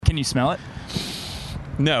Can you smell it?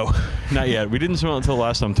 No, not yet. We didn't smell it until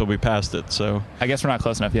last time, until we passed it, so. I guess we're not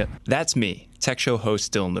close enough yet. That's me, Tech Show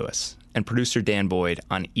host Dylan Lewis, and producer Dan Boyd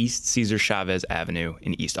on East Cesar Chavez Avenue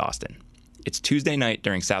in East Austin. It's Tuesday night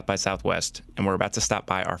during South by Southwest, and we're about to stop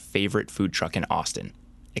by our favorite food truck in Austin,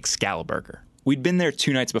 Excalibur. We'd been there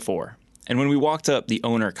 2 nights before, and when we walked up, the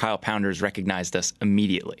owner, Kyle Pounders, recognized us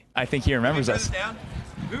immediately. I think he remembers us.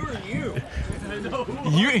 Who are you?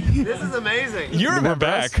 This is amazing. You remember We're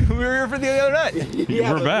back. us. We were here for the other night.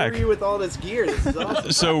 Yeah, We're but back. Who are you with all this gear? This is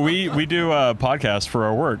awesome. So we do a podcast for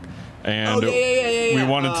our work, and we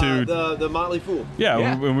wanted to the Motley Fool.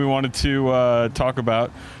 we wanted to talk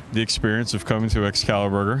about the experience of coming to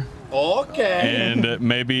Excalibur, Okay. and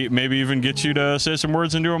maybe even get you to say some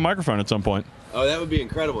words into a microphone at some point. Oh, that would be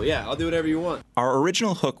incredible. Yeah, I'll do whatever you want. Our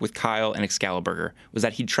original hook with Kyle and Excalibur was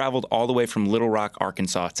that he traveled all the way from Little Rock,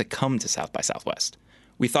 Arkansas to come to South by Southwest.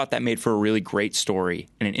 We thought that made for a really great story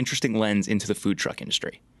and an interesting lens into the food truck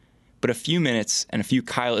industry. But a few minutes and a few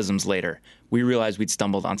Kyle-isms later, we realized we'd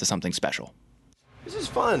stumbled onto something special. This is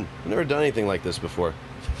fun. I've never done anything like this before.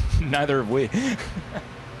 Neither have we.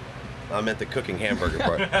 I meant the cooking hamburger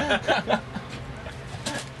part.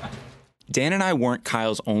 Dan and I weren't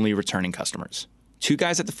Kyle's only returning customers. 2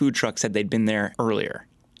 guys at the food truck said they'd been there earlier,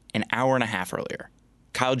 an hour and a half earlier.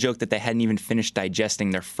 Kyle joked that they hadn't even finished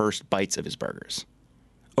digesting their first bites of his burgers.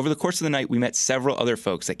 Over the course of the night, we met several other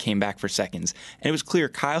folks that came back for seconds, and it was clear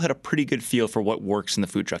Kyle had a pretty good feel for what works in the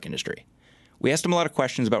food truck industry. We asked him a lot of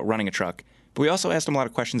questions about running a truck, but we also asked him a lot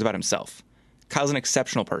of questions about himself. Kyle's an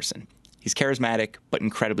exceptional person. He's charismatic, but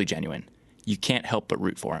incredibly genuine. You can't help but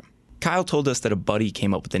root for him. Kyle told us that a buddy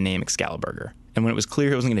came up with the name Excalibur, and when it was clear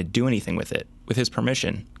he wasn't going to do anything with it, with his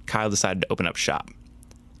permission, Kyle decided to open up shop.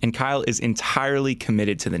 And Kyle is entirely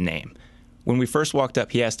committed to the name. When we first walked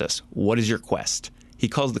up, he asked us, "What is your quest?" He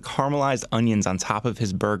calls the caramelized onions on top of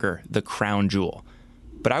his burger the crown jewel.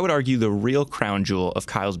 But I would argue the real crown jewel of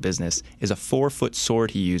Kyle's business is a 4-foot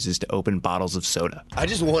sword he uses to open bottles of soda. I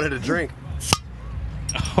just wanted a drink.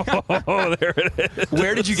 Oh, there it is.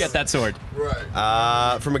 Where did you get that sword?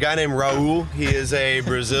 From a guy named Raul. He is a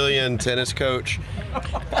Brazilian tennis coach.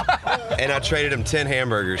 And I traded him 10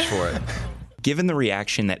 hamburgers for it. Given the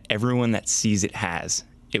reaction that everyone that sees it has,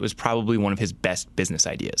 it was probably one of his best business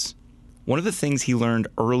ideas. One of the things he learned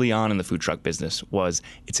early on in the food truck business was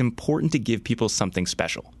it's important to give people something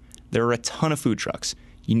special. There are a ton of food trucks.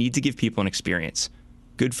 You need to give people an experience.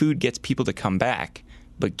 Good food gets people to come back,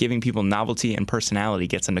 but giving people novelty and personality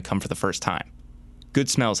gets them to come for the first time. Good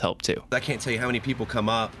smells help too. I can't tell you how many people come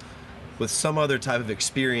up with some other type of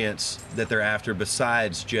experience that they're after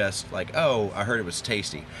besides just like, oh, I heard it was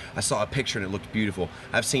tasty. I saw a picture and it looked beautiful.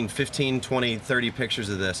 I've seen 15, 20, 30 pictures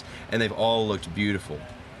of this and they've all looked beautiful.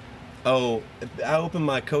 Oh, I opened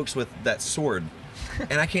my Cokes with that sword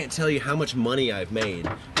and I can't tell you how much money I've made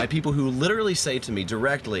by people who literally say to me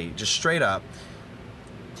directly, just straight up,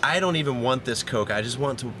 I don't even want this Coke. I just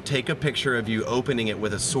want to take a picture of you opening it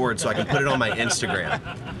with a sword so I can put it on my Instagram.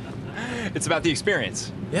 It's about the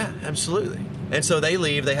experience. Yeah, absolutely. And so they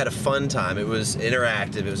leave. They had a fun time. It was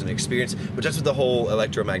interactive. It was an experience, which that's what the whole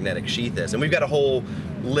electromagnetic sheath is. And we've got a whole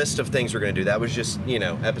list of things we're going to do. That was just,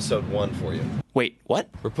 episode 1 for you. Wait, what?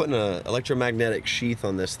 We're putting an electromagnetic sheath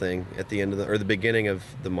on this thing at the end of the beginning of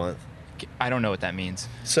the month. I don't know what that means.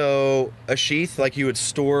 So a sheath like you would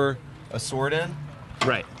store a sword in.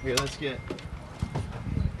 Right. Here, let's get.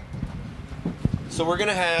 So we're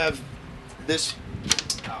gonna have this.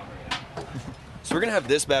 So we're gonna have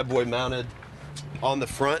this bad boy mounted on the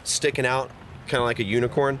front, sticking out, kind of like a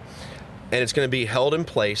unicorn, and it's gonna be held in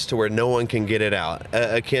place to where no one can get it out,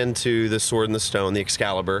 akin to the Sword in the Stone, the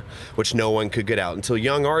Excalibur, which no one could get out until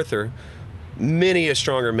young Arthur. Many a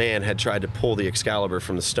stronger man had tried to pull the Excalibur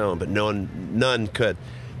from the stone, but none could,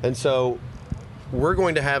 and so. We're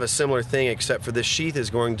going to have a similar thing, except for this sheath is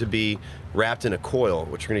going to be wrapped in a coil,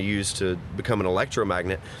 which we're going to use to become an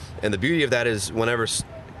electromagnet. And the beauty of that is whenever a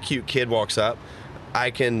cute kid walks up,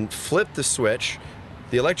 I can flip the switch,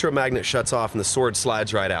 the electromagnet shuts off, and the sword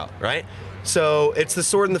slides right out, right? So it's the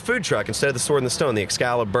sword in the food truck instead of the sword in the stone, the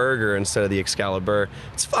Excalibur instead of the Excalibur.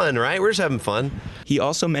 It's fun, right? We're just having fun. He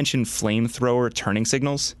also mentioned flamethrower turning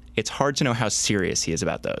signals. It's hard to know how serious he is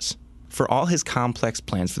about those. For all his complex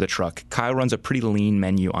plans for the truck, Kyle runs a pretty lean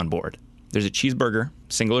menu on board. There's a cheeseburger,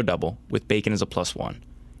 single or double, with bacon as a +1.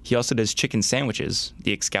 He also does chicken sandwiches,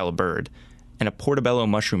 the Excalibur, and a portobello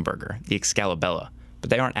mushroom burger, the Excalibella, but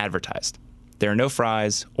they aren't advertised. There are no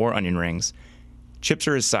fries or onion rings. Chips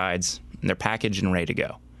are his sides, and they're packaged and ready to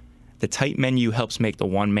go. The tight menu helps make the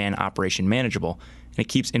one-man operation manageable, and it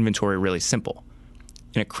keeps inventory really simple.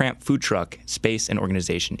 In a cramped food truck, space and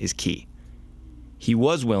organization is key. He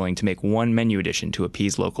was willing to make one menu addition to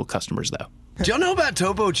appease local customers, though. Do y'all know about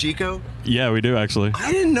Topo Chico? Yeah, we do actually.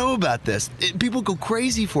 I didn't know about this. People go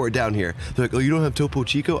crazy for it down here. They're like, oh, you don't have Topo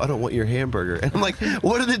Chico? I don't want your hamburger. And I'm like,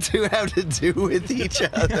 what do the two have to do with each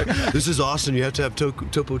other? This is awesome. You have to have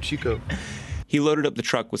Topo Chico. He loaded up the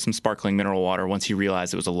truck with some sparkling mineral water once he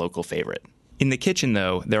realized it was a local favorite. In the kitchen,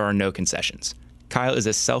 though, there are no concessions. Kyle is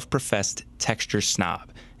a self-professed texture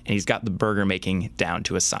snob, and he's got the burger making down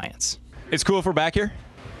to a science. It's cool if we're back here.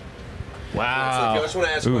 Wow. I just want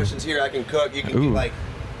to ask questions here. I can cook. You can do like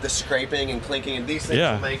the scraping and clinking, and these things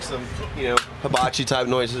will make some, hibachi type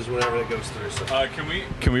noises whenever it goes through. So.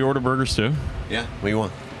 Can we order burgers too? Yeah. What do you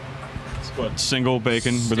want? What, single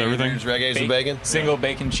bacon with everything? Reggae and bacon. Single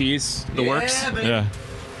bacon cheese. The works. Baby. Yeah.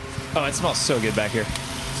 Oh, it smells so good back here.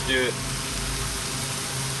 Let's do it.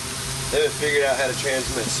 They haven't figured out how to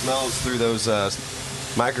transmit smells through those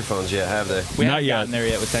microphones yet, have they? We Not haven't yet. gotten there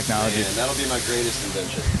yet with technology. Man, that'll be my greatest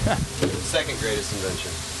invention. Second greatest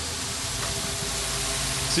invention.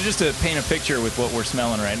 So just to paint a picture with what we're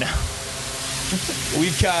smelling right now,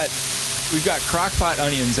 we've got crock-pot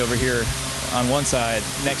onions over here on one side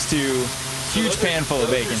next to huge pan full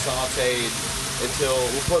of bacon. Sauteed until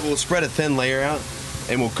we'll spread a thin layer out,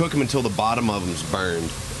 and we'll cook them until the bottom of them's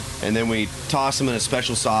burned, and then we toss them in a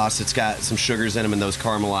special sauce. It's got some sugars in them, and those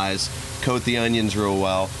caramelize. Coat the onions real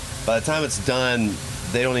well. By the time it's done,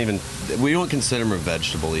 we don't consider them a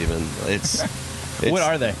vegetable even. It's What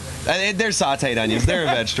are they? They're sauteed onions. They're a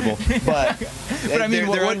vegetable, but I mean,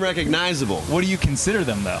 they're what- unrecognizable. What do you consider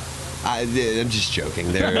them, though? I'm just joking.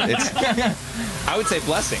 It's I would say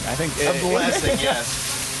blessing. I think a blessing,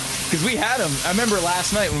 yes. because we had them. I remember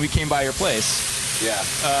last night when we came by your place. Yeah.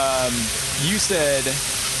 You said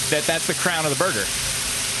that that's the crown of the burger.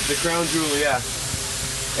 The crown jewel, yeah.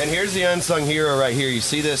 And here's the unsung hero right here. You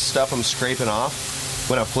see this stuff I'm scraping off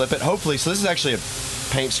when I flip it? Hopefully, so this is actually a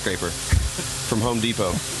paint scraper from Home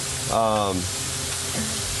Depot.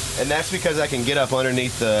 And that's because I can get up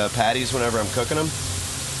underneath the patties whenever I'm cooking them.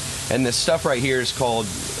 And this stuff right here is called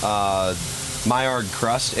Maillard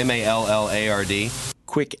crust, M-A-L-L-A-R-D.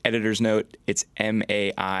 Quick editor's note, it's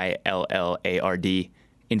Maillard.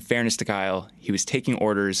 In fairness to Kyle, he was taking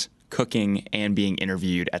orders, cooking, and being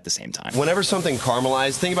interviewed at the same time. Whenever something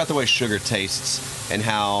caramelized, think about the way sugar tastes and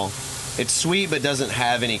how it's sweet but doesn't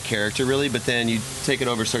have any character really, but then you take it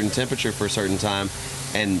over a certain temperature for a certain time,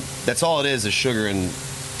 and that's all it is sugar and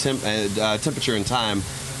temperature and time,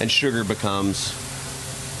 and sugar becomes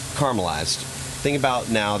caramelized. Think about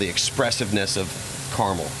now the expressiveness of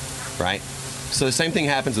caramel, right? So the same thing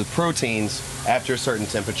happens with proteins after certain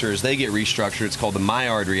temperatures. They get restructured. It's called the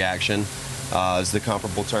Maillard reaction, is the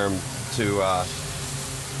comparable term to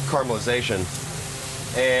caramelization.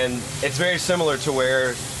 And it's very similar to where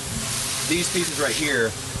these pieces right here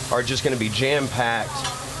are just going to be jam-packed,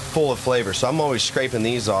 full of flavor. So I'm always scraping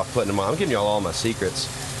these off, putting them on. I'm giving you all my secrets.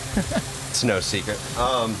 It's no secret.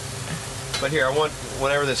 But here, I want,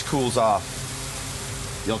 whenever this cools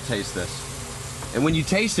off, you'll taste this. And when you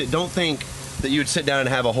taste it, don't think that you would sit down and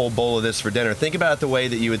have a whole bowl of this for dinner. Think about it the way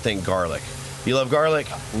that you would think garlic. You love garlic?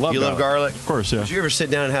 Love garlic? Of course, yeah. Would you ever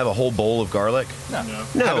sit down and have a whole bowl of garlic? No.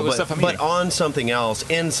 Have No, it with stuff I'm but eating. on something else,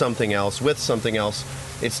 in something else, with something else,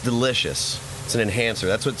 it's delicious. It's an enhancer.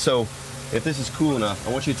 That's what. So, if this is cool enough,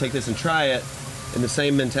 I want you to take this and try it in the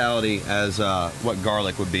same mentality as what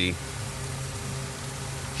garlic would be.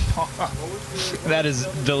 That is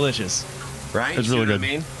delicious. Right? It's See really what good.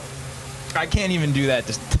 I mean? I can't even do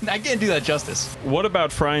that. I can't do that justice. What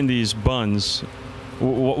about frying these buns?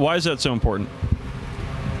 Why is that so important?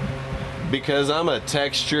 Because I'm a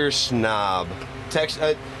texture snob.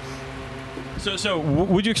 So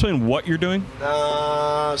would you explain what you're doing?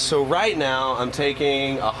 So right now I'm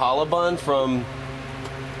taking a challah bun from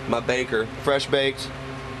my baker, fresh baked,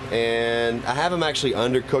 and I have them actually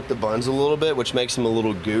undercook the buns a little bit, which makes them a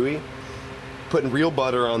little gooey. Putting real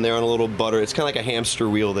butter on there on a little butter. It's kind of like a hamster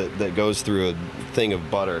wheel that goes through a thing of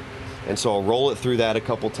butter. And so I'll roll it through that a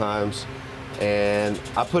couple times, and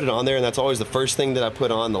I put it on there, and that's always the first thing that I put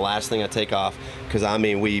on, the last thing I take off, because I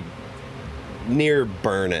mean we near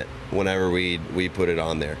burn it whenever we put it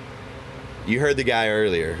on there. You heard the guy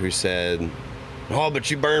earlier who said, "Oh, but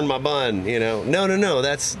you burned my bun," you know. No,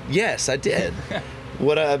 that's, yes, I did.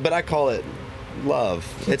 But I call it love.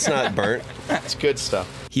 It's not burnt. It's good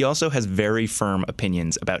stuff. He also has very firm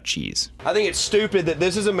opinions about cheese. I think it's stupid that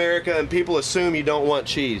this is America and people assume you don't want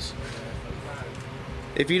cheese.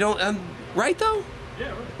 If you don't, right though?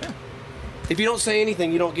 Yeah, right. Yeah. If you don't say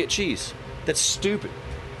anything, you don't get cheese. That's stupid.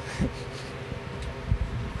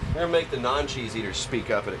 Never make the non-cheese eaters speak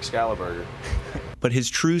up at Excalibur. But his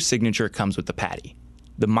true signature comes with the patty.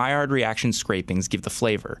 The Maillard reaction scrapings give the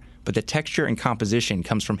flavor, but the texture and composition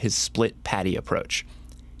comes from his split patty approach.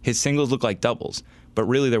 His singles look like doubles, but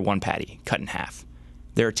really they're one patty, cut in half.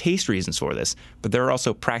 There are taste reasons for this, but there are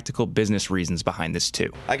also practical business reasons behind this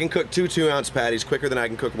too. I can cook 2 2-ounce patties quicker than I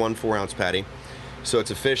can cook 1 4-ounce patty, so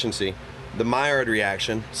it's efficiency. The Maillard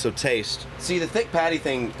reaction, so taste. See, the thick patty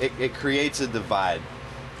thing, it creates a divide.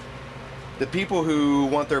 The people who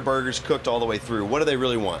want their burgers cooked all the way through, what do they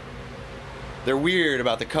really want? They're weird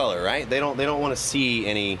about the color, right? They don't want to see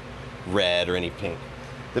any red or any pink.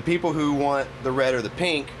 The people who want the red or the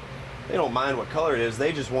pink, they don't mind what color it is.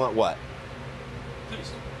 They just want what?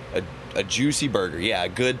 A juicy burger. Yeah, a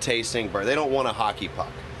good tasting burger. They don't want a hockey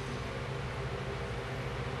puck.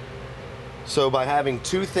 So by having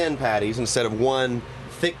 2 thin patties instead of 1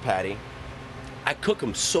 thick patty, I cook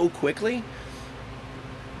them so quickly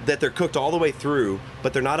that they're cooked all the way through,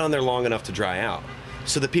 but they're not on there long enough to dry out.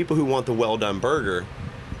 So the people who want the well-done burger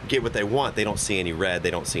get what they want. They don't see any red, they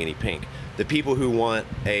don't see any pink. The people who want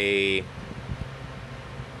a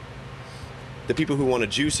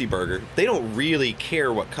juicy burger, they don't really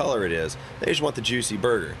care what color it is. They just want the juicy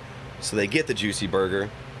burger. So they get the juicy burger,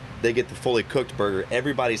 they get the fully cooked burger.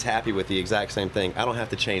 Everybody's happy with the exact same thing. I don't have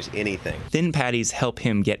to change anything. Thin patties help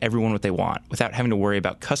him get everyone what they want without having to worry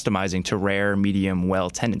about customizing to rare, medium, well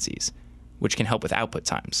tendencies, which can help with output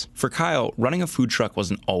times. For Kyle, running a food truck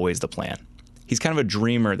wasn't always the plan. He's kind of a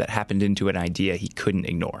dreamer that happened into an idea he couldn't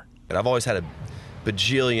ignore. I've always had a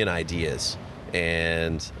bajillion ideas,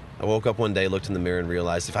 and I woke up one day, looked in the mirror, and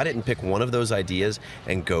realized if I didn't pick one of those ideas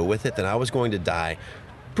and go with it, then I was going to die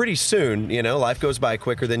pretty soon. You know, life goes by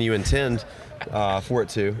quicker than you intend for it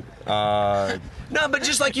to. No, but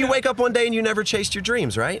just like you wake up one day and you never chased your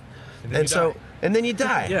dreams, right? And then you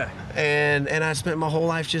die. Yeah. And I spent my whole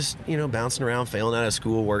life just, bouncing around, failing out of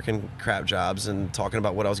school, working crap jobs, and talking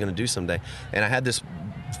about what I was going to do someday. And I had this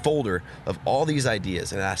folder of all these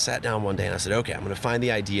ideas, and I sat down one day and I said, okay, I'm going to find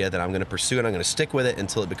the idea that I'm going to pursue, and I'm going to stick with it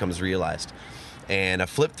until it becomes realized. And I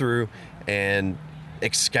flipped through, and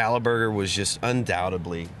Excalibur was just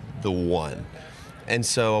undoubtedly the one. And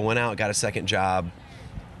so I went out, got a second job,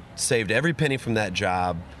 saved every penny from that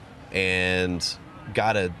job, and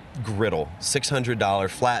got a griddle, $600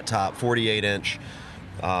 flat top, 48-inch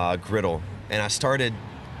griddle. And I started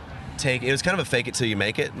it was kind of a fake it till you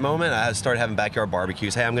make it moment. I started having backyard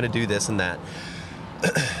barbecues. Hey, I'm going to do this and that.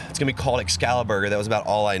 It's going to be called Excalibur. That was about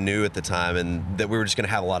all I knew at the time, and that we were just going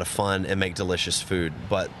to have a lot of fun and make delicious food.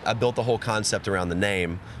 But I built the whole concept around the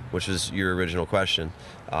name, which was your original question.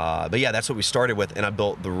 But yeah, that's what we started with, and I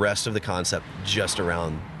built the rest of the concept just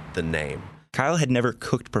around the name. Kyle had never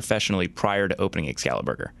cooked professionally prior to opening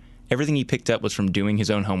Excalibur. Everything he picked up was from doing his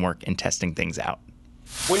own homework and testing things out.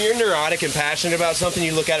 When you're neurotic and passionate about something,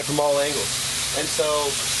 you look at it from all angles. And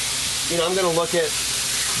so, I'm going to look at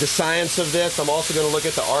the science of this. I'm also going to look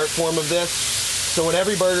at the art form of this. So when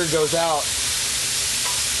every burger goes out,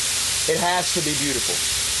 it has to be beautiful.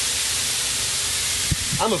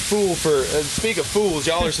 I'm a fool speak of fools,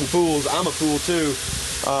 y'all are some fools. I'm a fool too.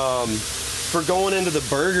 For going into the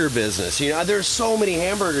burger business. There's so many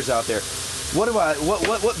hamburgers out there.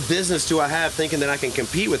 What business do I have thinking that I can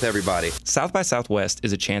compete with everybody? South by Southwest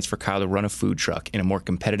is a chance for Kyle to run a food truck in a more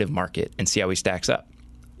competitive market and see how he stacks up.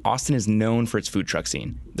 Austin is known for its food truck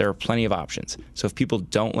scene. There are plenty of options, so if people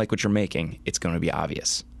don't like what you're making, it's going to be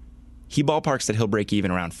obvious. He ballparks that he'll break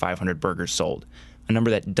even around 500 burgers sold, a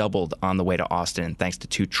number that doubled on the way to Austin thanks to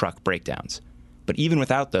 2 truck breakdowns. But even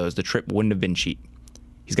without those, the trip wouldn't have been cheap.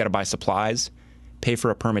 He's got to buy supplies, pay for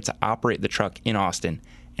a permit to operate the truck in Austin,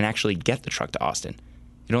 and actually get the truck to Austin.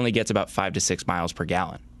 It only gets about 5 to 6 miles per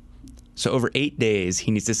gallon. So over 8 days, he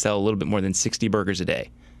needs to sell a little bit more than 60 burgers a day.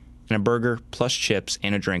 And a burger plus chips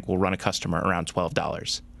and a drink will run a customer around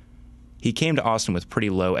 $12. He came to Austin with pretty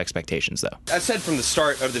low expectations, though. I said from the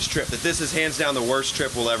start of this trip that this is hands down the worst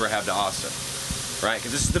trip we'll ever have to Austin, right?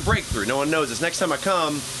 Because this is the breakthrough. No one knows this. Next time I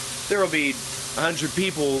come, there will be 100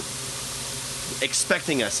 people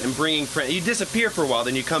expecting us and bringing friends. You disappear for a while,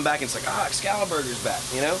 then you come back and it's like, Excalibur's back,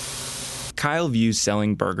 Kyle views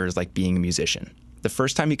selling burgers like being a musician. The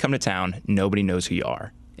first time you come to town, nobody knows who you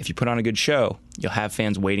are. If you put on a good show, you'll have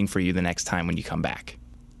fans waiting for you the next time when you come back.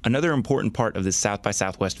 Another important part of this South by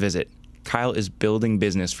Southwest visit, Kyle is building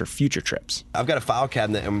business for future trips. I've got a file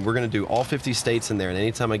cabinet, and we're going to do all 50 states in there, and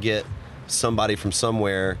anytime I get somebody from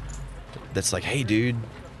somewhere that's like, hey, dude,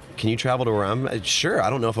 can you travel to where I'm? Sure, I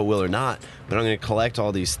don't know if I will or not, but I'm going to collect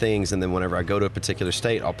all these things, and then whenever I go to a particular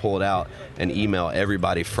state, I'll pull it out and email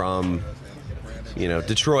everybody from,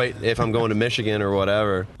 Detroit if I'm going to Michigan or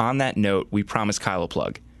whatever. On that note, we promised Kyle a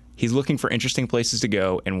plug. He's looking for interesting places to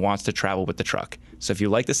go and wants to travel with the truck. So if you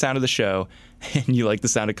like the sound of the show and you like the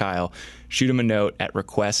sound of Kyle, shoot him a note at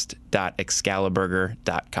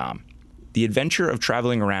request.excaliburger.com. The adventure of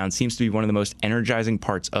traveling around seems to be one of the most energizing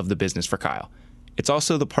parts of the business for Kyle. It's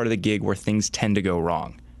also the part of the gig where things tend to go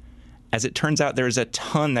wrong. As it turns out, there is a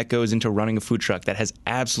ton that goes into running a food truck that has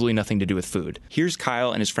absolutely nothing to do with food. Here's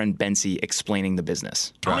Kyle and his friend Bensi explaining the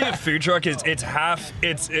business. Owning a food truck it's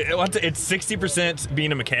 60%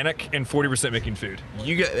 being a mechanic and 40% making food.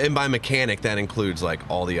 And by mechanic, that includes like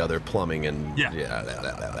all the other plumbing and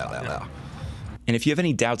And if you have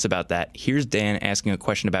any doubts about that, here's Dan asking a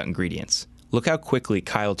question about ingredients. Look how quickly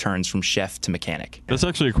Kyle turns from chef to mechanic. That's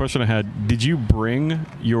actually a question I had. Did you bring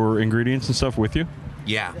your ingredients and stuff with you?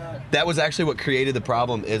 Yeah, that was actually what created the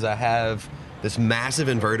problem. Is I have this massive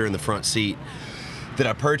inverter in the front seat that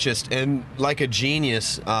I purchased, and like a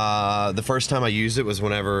genius, the first time I used it was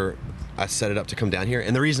whenever I set it up to come down here.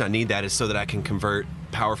 And the reason I need that is so that I can convert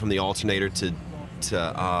power from the alternator to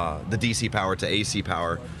the DC power to AC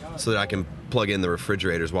power, so that I can plug in the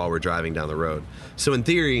refrigerators while we're driving down the road. So in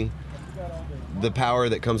theory, the power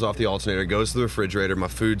that comes off the alternator goes to the refrigerator, my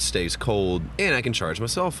food stays cold, and I can charge my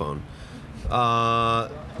cell phone.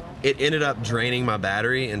 It ended up draining my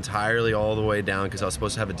battery entirely all the way down because I was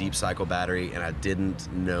supposed to have a deep cycle battery, and I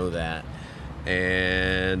didn't know that.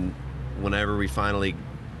 And whenever we finally,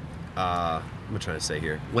 what am I trying to say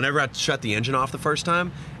here? Whenever I shut the engine off the first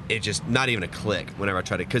time, it just, not even a click whenever I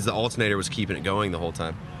tried it, because the alternator was keeping it going the whole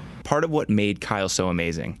time. Part of what made Kyle so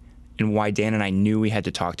amazing, and why Dan and I knew we had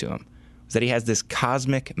to talk to him, was that he has this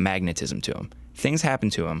cosmic magnetism to him. Things happen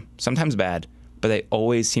to him, sometimes bad, but they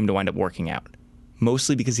always seem to wind up working out,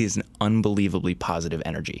 mostly because he has an unbelievably positive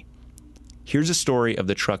energy. Here's a story of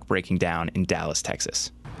the truck breaking down in Dallas,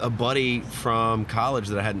 Texas. A buddy from college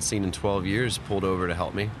that I hadn't seen in 12 years pulled over to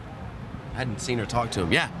help me. I hadn't seen or talked to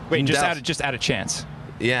him. Yeah. Wait, just Dallas. out of chance.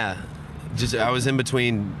 Yeah. I was in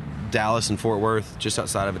between Dallas and Fort Worth, just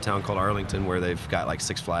outside of a town called Arlington, where they've got like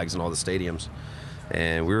Six Flags and all the stadiums.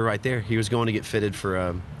 And we were right there. He was going to get fitted for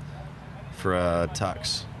a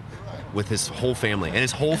tux with his whole family, and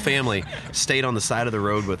his whole family stayed on the side of the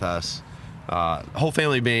road with us. Whole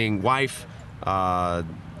family being wife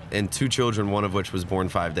and 2 children, one of which was born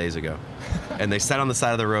 5 days ago. And they sat on the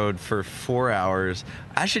side of the road for 4 hours.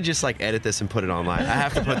 I should just like edit this and put it online. I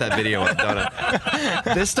have to put that video up, don't I?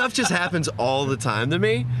 This stuff just happens all the time to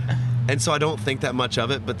me, and so I don't think that much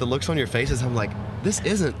of it, but the looks on your faces, I'm like, this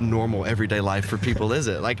isn't normal everyday life for people, is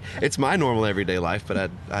it? Like, it's my normal everyday life,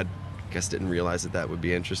 but I guess didn't realize that would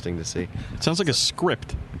be interesting to see. It sounds like a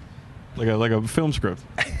script, like a film script.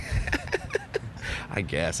 I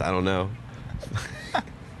guess, I don't know.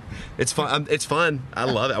 It's fun. It's fun. I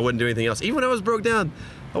love it. I wouldn't do anything else. Even when I was broke down,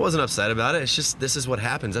 I wasn't upset about it. It's just, this is what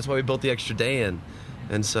happens. That's why we built the extra day in.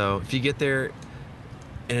 And so if you get there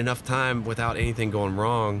in enough time without anything going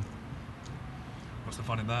wrong, What's the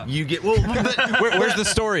fun in that? you get, well, Where's the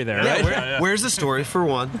story there, right? where's the story for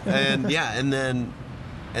one? And yeah, and then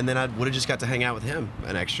I would have just got to hang out with him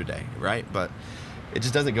an extra day, right? But it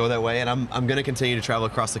just doesn't go that way, and I'm going to continue to travel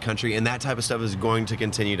across the country, and that type of stuff is going to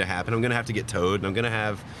continue to happen. I'm going to have to get towed, and I'm going to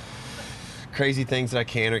have crazy things that I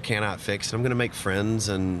can or cannot fix, and I'm going to make friends,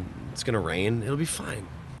 and it's going to rain. It'll be fine.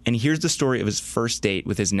 And here's the story of his first date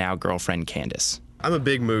with his now girlfriend, Candace. I'm a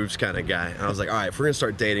big moves kind of guy, and I was like, all right, if we're going to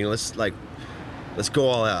start dating, let's go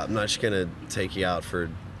all out. I'm not just going to take you out for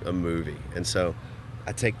a movie. And so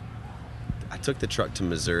I took the truck to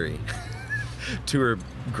Missouri to her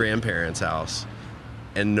grandparents' house,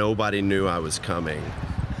 and nobody knew I was coming.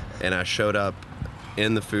 And I showed up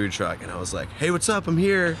in the food truck, and I was like, hey, what's up? I'm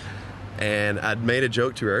here. And I'd made a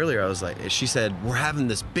joke to her earlier. I was like, she said, we're having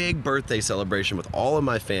this big birthday celebration with all of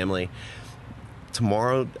my family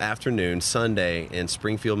tomorrow afternoon, Sunday, in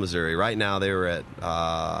Springfield, Missouri. Right now they were at,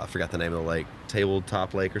 I forgot the name of the lake,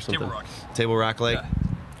 Tabletop Lake or something? Table Rock Lake. Yeah.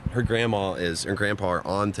 Her grandma and grandpa are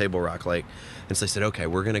on Table Rock Lake. And so they said, okay,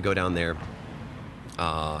 we're going to go down there.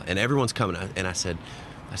 And everyone's coming. And I said,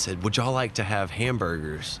 would y'all like to have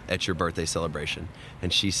hamburgers at your birthday celebration?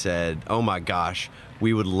 And she said, oh my gosh,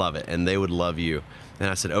 we would love it, and they would love you. And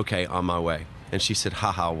I said, okay, on my way. And she said,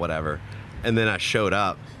 haha, whatever. And then I showed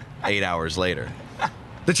up 8 hours later.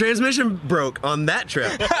 The transmission broke on that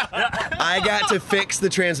trip. I got to fix the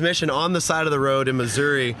transmission on the side of the road in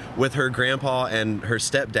Missouri with her grandpa and her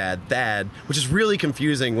stepdad, Thad, which is really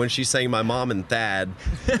confusing when she's saying my mom and Thad.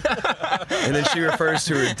 And then she refers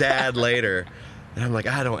to her dad later. And I'm like,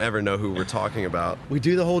 I don't ever know who we're talking about. We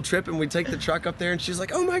do the whole trip, and we take the truck up there, and she's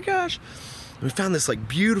like, oh my gosh. And we found this like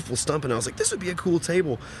beautiful stump, and I was like, this would be a cool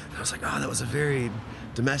table. And I was like, oh, that was a very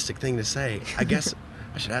domestic thing to say. I guess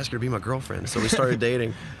I should ask her to be my girlfriend. So we started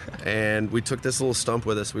dating, and we took this little stump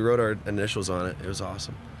with us. We wrote our initials on it. It was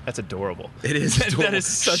awesome. That's adorable. It is adorable. That is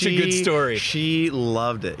such a good story. She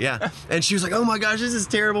loved it, yeah. And she was like, oh my gosh, this is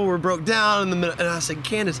terrible. We're broke down in the middle. And I said,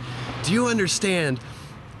 Candace, do you understand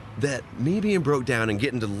that me being broke down and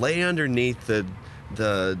getting to lay underneath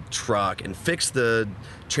the truck and fix the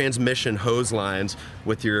transmission hose lines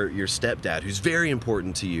with your stepdad, who's very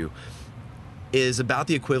important to you, is about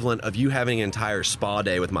the equivalent of you having an entire spa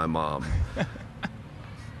day with my mom.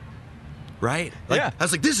 Right? Yeah. I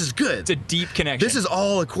was like, this is good. It's a deep connection. This is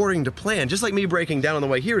all according to plan. Just like me breaking down on the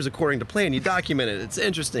way here is according to plan. You document it. It's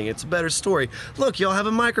interesting. It's a better story. Look, y'all have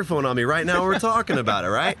a microphone on me right now. We're talking about it,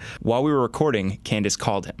 right? While we were recording, Candace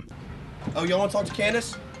called him. Oh, y'all want to talk to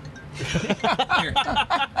Candace? Here.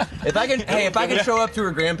 If I can show up to her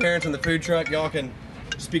grandparents in the food truck, y'all can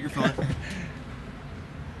speakerphone.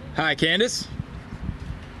 Hi, Candace.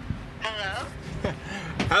 Hello.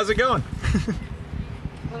 How's it going?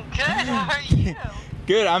 Good. How are you?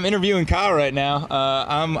 Good. I'm interviewing Kyle right now.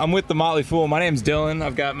 I'm with the Motley Fool. My name's Dylan.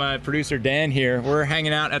 I've got my producer Dan here. We're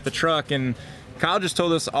hanging out at the truck, and Kyle just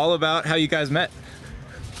told us all about how you guys met.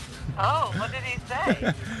 Oh, what did he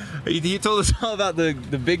say? He told us all about the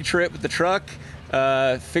big trip with the truck,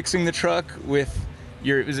 fixing the truck with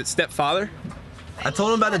is it stepfather? I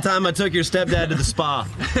told him about the time I took your stepdad to the spa.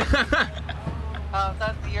 Oh,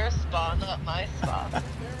 that's your spa, not my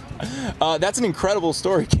spa. That's an incredible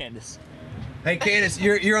story, Candace. Hey, Candace,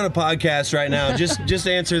 you're on a podcast right now. Just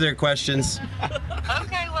answer their questions.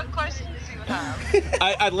 Okay, what questions do you have?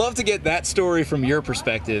 I'd love to get that story from your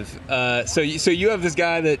perspective. So you have this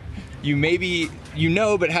guy that you maybe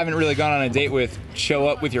but haven't really gone on a date with show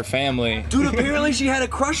up with your family. Dude, apparently she had a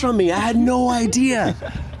crush on me. I had no idea.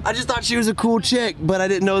 I just thought she was a cool chick, but I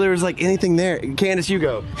didn't know there was like anything there. Candace, you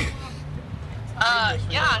go.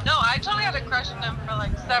 Yeah, no, I totally had a crush on him for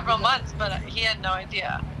like several months, but he had no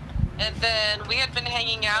idea. And then we had been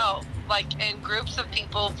hanging out like in groups of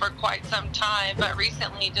people for quite some time, but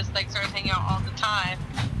recently just like started hanging out all the time.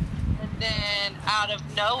 And then out of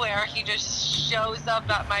nowhere, he just shows up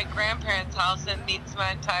at my grandparents' house and meets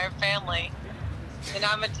my entire family. And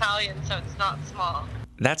I'm Italian, so it's not small.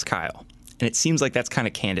 That's Kyle, and it seems like that's kind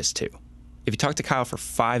of Candace too. If you talk to Kyle for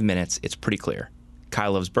 5 minutes, it's pretty clear.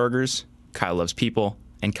 Kyle loves burgers, Kyle loves people,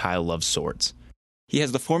 and Kyle loves swords. He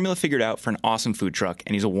has the formula figured out for an awesome food truck,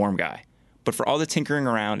 and he's a warm guy. But for all the tinkering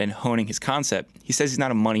around and honing his concept, he says he's not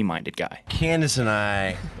a money-minded guy. Candace and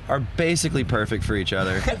I are basically perfect for each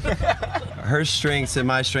other. Her strengths and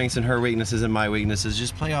my strengths and her weaknesses and my weaknesses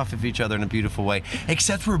just play off of each other in a beautiful way.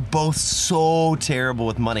 Except we're both so terrible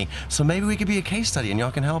with money. So maybe we could be a case study and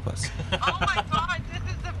y'all can help us. Oh my God, this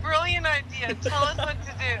is a brilliant idea. Tell us what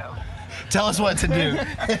to do. Tell us what to do.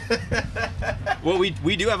 Well,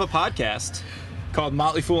 we do have a podcast called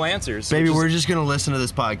Motley Fool Answers. Baby, we're just going to listen to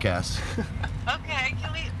this podcast. Okay,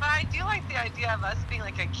 but I do like the idea of us being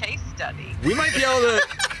like a case study. We might be able to.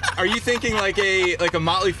 Are you thinking like a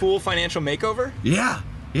Motley Fool financial makeover? Yeah.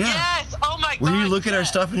 Yes. Oh my God. Where you look at our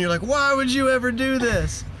stuff and you're like, why would you ever do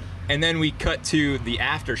this? And then we cut to the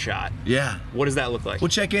after shot. Yeah. What does that look like? We'll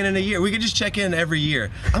check in a year. We could just check in every year.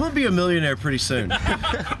 I'm going to be a millionaire pretty soon.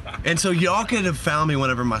 And so y'all could have found me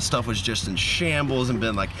whenever my stuff was just in shambles and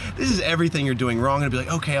been like, this is everything you're doing wrong. And be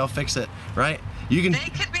like, okay, I'll fix it, right? You can. They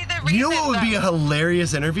could be the reason. You know what would be a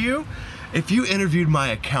hilarious interview? If you interviewed my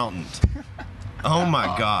accountant. Oh my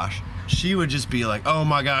gosh. She would just be like, oh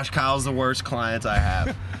my gosh, Kyle's the worst client I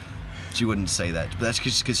have. She wouldn't say that, but that's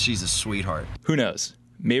just because she's a sweetheart. Who knows?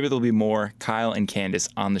 Maybe there'll be more Kyle and Candace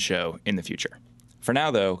on the show in the future. For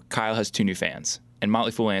now, though, Kyle has 2 new fans, and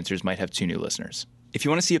Motley Fool Answers might have 2 new listeners. If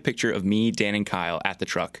you want to see a picture of me, Dan, and Kyle at the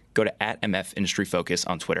truck, go to @MFIndustryFocus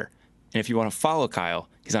on Twitter. And if you want to follow Kyle,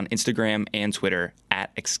 he's on Instagram and Twitter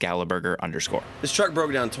 @Excalibur_. This truck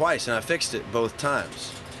broke down twice, and I fixed it both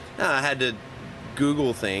times. Now, I had to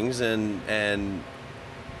Google things and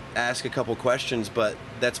ask a couple questions, but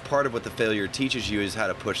that's part of what the failure teaches you is how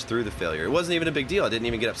to push through the failure. It wasn't even a big deal. I didn't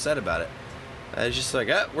even get upset about it. I was just like,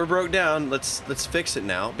 we're broke down. Let's fix it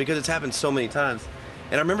now, because it's happened so many times.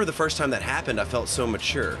 And I remember the first time that happened, I felt so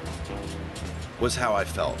mature, was how I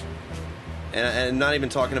felt. And not even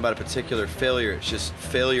talking about a particular failure, it's just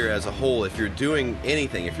failure as a whole. If you're doing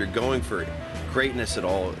anything, if you're going for greatness at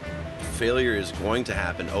all, failure is going to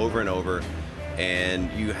happen over and over,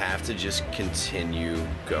 and you have to just continue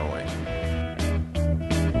going.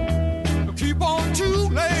 Keep on too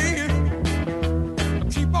late.